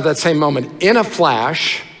talking about that same moment. In a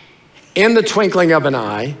flash, in the twinkling of an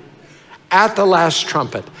eye, at the last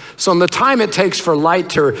trumpet. So in the time it takes for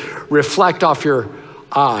light to reflect off your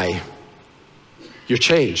eye, you're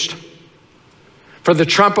changed. For the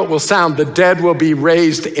trumpet will sound, the dead will be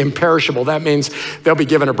raised imperishable. That means they'll be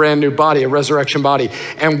given a brand new body, a resurrection body,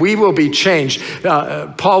 and we will be changed.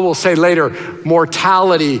 Paul will say later,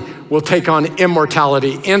 mortality will take on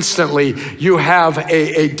immortality. Instantly, you have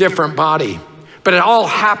a different body. But it all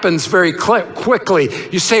happens very quickly.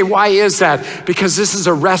 You say, why is that? Because this is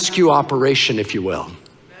a rescue operation, if you will.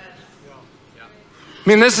 I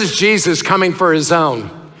mean, this is Jesus coming for his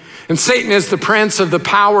own. And Satan is the prince of the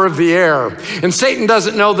power of the air. And Satan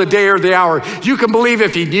doesn't know the day or the hour. You can believe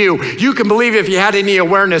if he knew. You can believe if he had any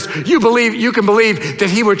awareness. You can believe that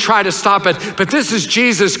he would try to stop it. But this is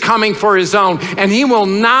Jesus coming for his own. And he will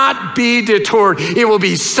not be deterred. It will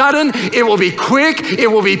be sudden. It will be quick. It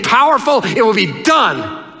will be powerful. It will be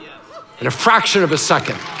done in a fraction of a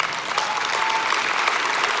second.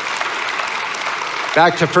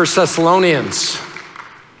 Back to 1 Thessalonians.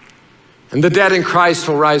 And the dead in Christ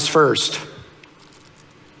will rise first.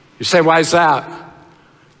 You say, why is that?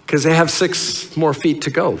 because they have 6 more feet to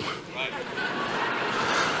go.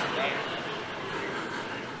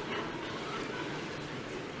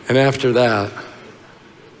 And after that,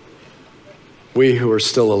 we who are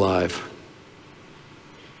still alive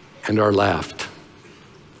and are left.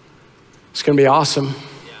 It's going to be awesome.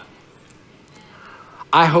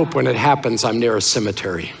 I hope when it happens, I'm near a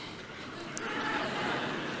cemetery.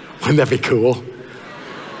 Wouldn't that be cool?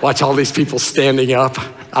 Watch all these people standing up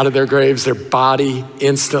out of their graves, their body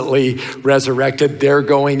instantly resurrected. They're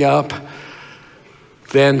going up.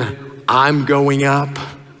 Then I'm going up.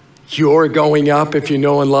 You're going up if you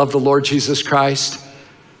know and love the Lord Jesus Christ.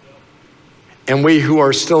 And we who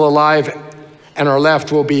are still alive and are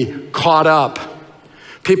left will be caught up.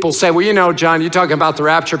 People say, well, you know, John, you're talking about the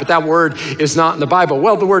rapture, but that word is not in the Bible.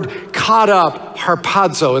 Well, the word caught up,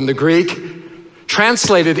 harpazo in the Greek,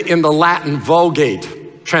 translated in the Latin Vulgate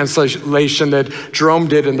translation that Jerome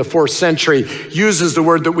did in the 4th century, uses the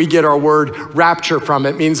word that we get our word rapture from.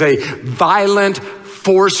 It means a violent,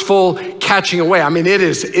 forceful catching away. I mean, it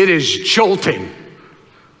is jolting.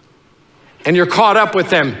 And you're caught up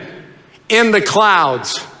with them in the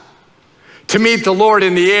clouds to meet the Lord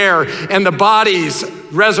in the air, and the bodies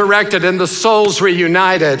resurrected and the souls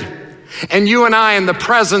reunited. And you and I in the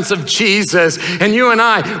presence of Jesus, and you and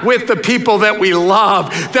I with the people that we love,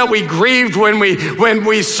 that we grieved when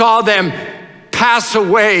we saw them pass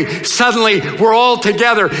away. Suddenly we're all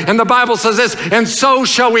together. And the Bible says this, and so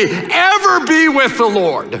shall we ever be with the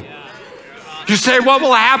Lord. You say, what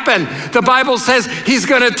will happen? The Bible says he's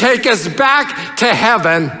going to take us back to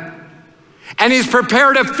heaven. And he's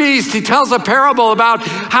prepared a feast. He tells a parable about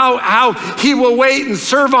how he will wait and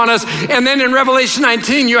serve on us. And then in Revelation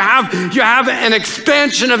 19, you have an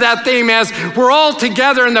expansion of that theme as we're all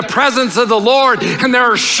together in the presence of the Lord. And there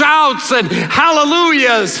are shouts and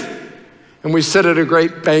hallelujahs. And we sit at a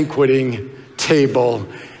great banqueting table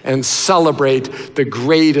and celebrate the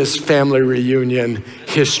greatest family reunion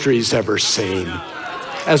history's ever seen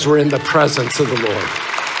as we're in the presence of the Lord.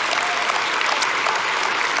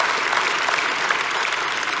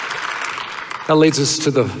 That leads us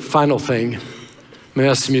to the final thing. I'm going to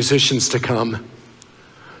ask the musicians to come.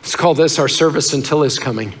 Let's call this our service until his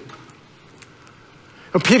coming.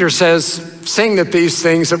 Well, Peter says, saying that these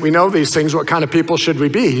things, that we know these things, what kind of people should we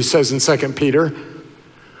be? He says in 2 Peter,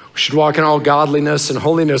 we should walk in all godliness and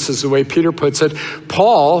holiness is the way Peter puts it.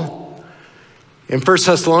 Paul, in 1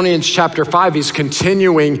 Thessalonians chapter 5, he's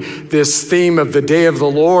continuing this theme of the day of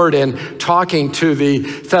the Lord and talking to the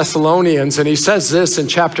Thessalonians. And he says this in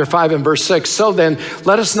chapter 5 and verse 6, so then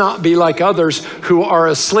let us not be like others who are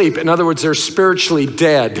asleep. In other words, they're spiritually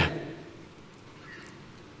dead.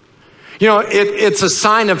 You know, it's a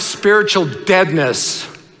sign of spiritual deadness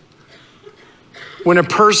when a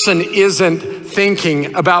person isn't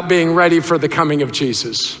thinking about being ready for the coming of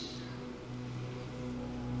Jesus.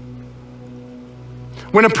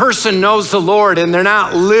 When a person knows the Lord and they're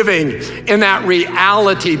not living in that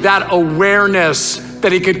reality, that awareness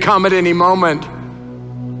that he could come at any moment,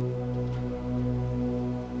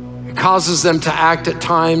 it causes them to act at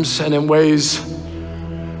times and in ways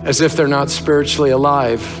as if they're not spiritually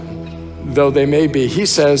alive, though they may be. He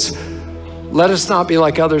says, let us not be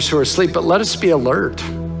like others who are asleep, but let us be alert.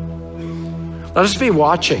 Let us be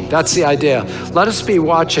watching. That's the idea. Let us be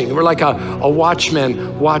watching. We're like a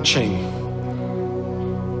watchman watching.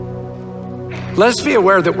 Let's be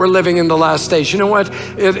aware that we're living in the last days. You know what?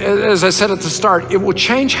 As I said at the start, it will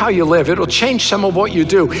change how you live. It'll change some of what you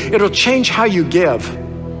do. It'll change how you give.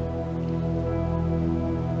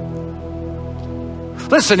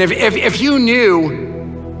 Listen, if you knew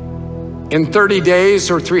in 30 days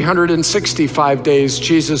or 365 days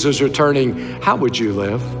Jesus is returning, how would you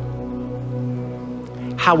live?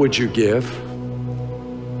 How would you give?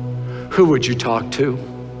 Who would you talk to?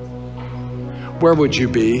 Where would you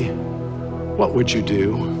be? What would you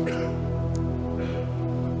do?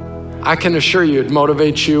 I can assure you it'd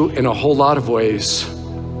motivate you in a whole lot of ways.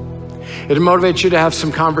 It'd motivate you to have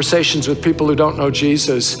some conversations with people who don't know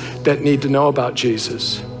Jesus that need to know about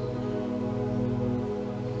Jesus.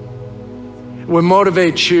 It would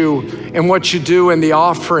motivate you in what you do in the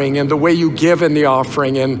offering and the way you give in the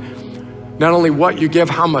offering, and not only what you give,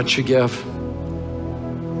 how much you give.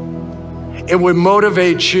 It would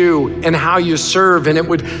motivate you in how you serve, and it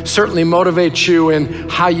would certainly motivate you in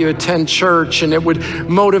how you attend church, and it would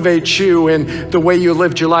motivate you in the way you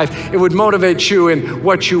lived your life. It would motivate you in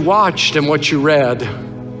what you watched and what you read.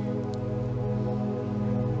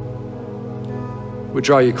 It would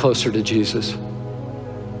draw you closer to Jesus.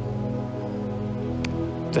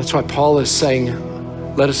 That's why Paul is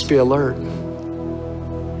saying, let us be alert.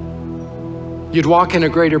 You'd walk in a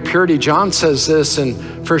greater purity. John says this in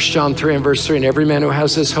 1 John 3 and verse 3, and every man who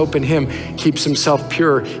has this hope in him keeps himself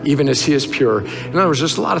pure, even as he is pure. In other words,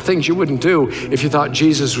 there's a lot of things you wouldn't do if you thought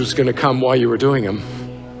Jesus was going to come while you were doing them.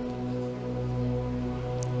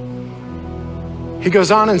 He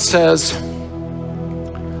goes on and says,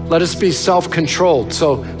 let us be self-controlled.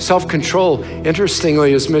 So self-control,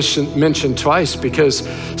 interestingly, is mentioned twice because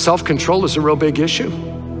self-control is a real big issue.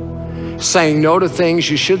 Saying no to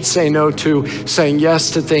things you should say no to, saying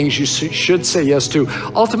yes to things you should say yes to,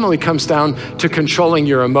 ultimately comes down to controlling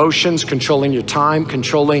your emotions, controlling your time,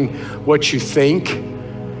 controlling what you think,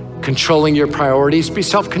 controlling your priorities. Be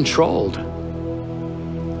self-controlled.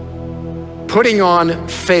 Putting on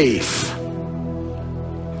faith.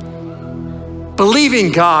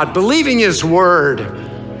 Believing God, believing His word,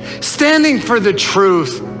 standing for the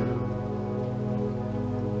truth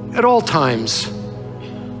at all times,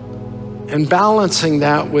 and balancing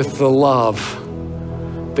that with the love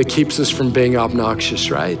that keeps us from being obnoxious,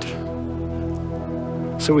 right?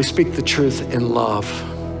 So we speak the truth in love.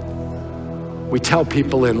 We tell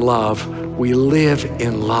people in love. We live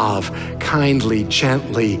in love, kindly,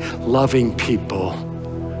 gently, loving people,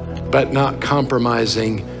 but not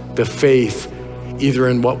compromising the faith either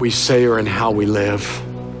in what we say or in how we live.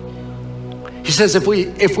 He says if we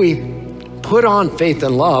put on faith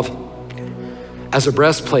and love as a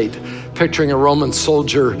breastplate, picturing a Roman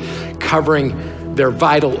soldier covering their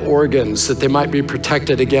vital organs that they might be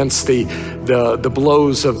protected against the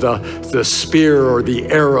blows of the spear or the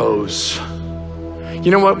arrows.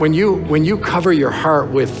 You know what? When you cover your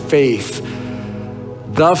heart with faith,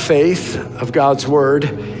 the faith of God's word,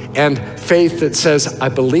 and faith that says, I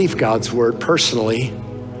believe God's word personally,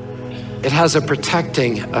 it has a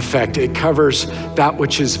protecting effect. It covers that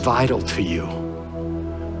which is vital to you.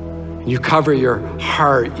 You cover your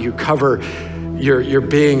heart, you cover your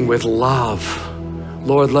being with love.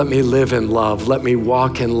 Lord, let me live in love. Let me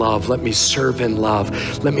walk in love. Let me serve in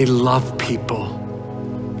love. Let me love people.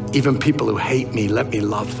 Even people who hate me, let me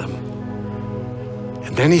love them.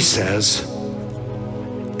 And then he says,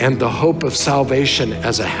 and the hope of salvation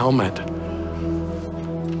as a helmet.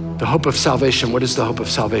 The hope of salvation, what is the hope of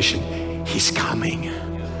salvation? He's coming.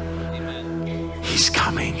 He's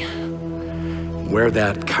coming. Wear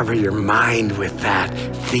that, cover your mind with that.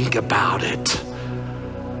 Think about it.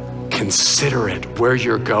 Consider it, where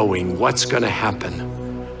you're going, what's gonna happen.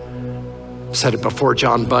 I've said it before,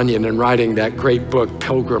 John Bunyan, in writing that great book,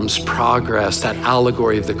 Pilgrim's Progress, that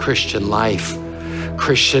allegory of the Christian life.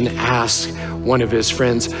 Christian asked one of his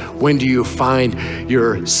friends, when do you find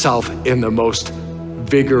yourself in the most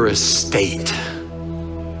vigorous state?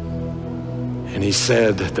 And he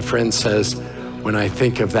said, the friend says, when I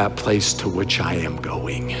think of that place to which I am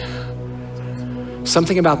going.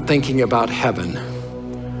 Something about thinking about heaven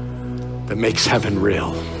that makes heaven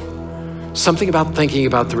real. Something about thinking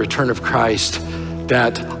about the return of Christ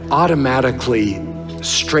that automatically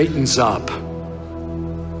straightens up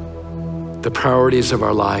the priorities of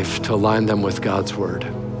our life to align them with God's word.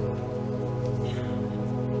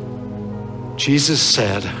 Jesus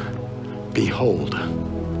said, behold,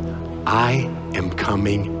 I am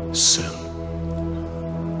coming soon.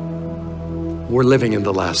 We're living in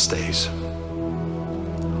the last days.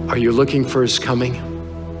 Are you looking for his coming?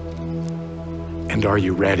 And are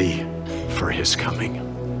you ready for his coming?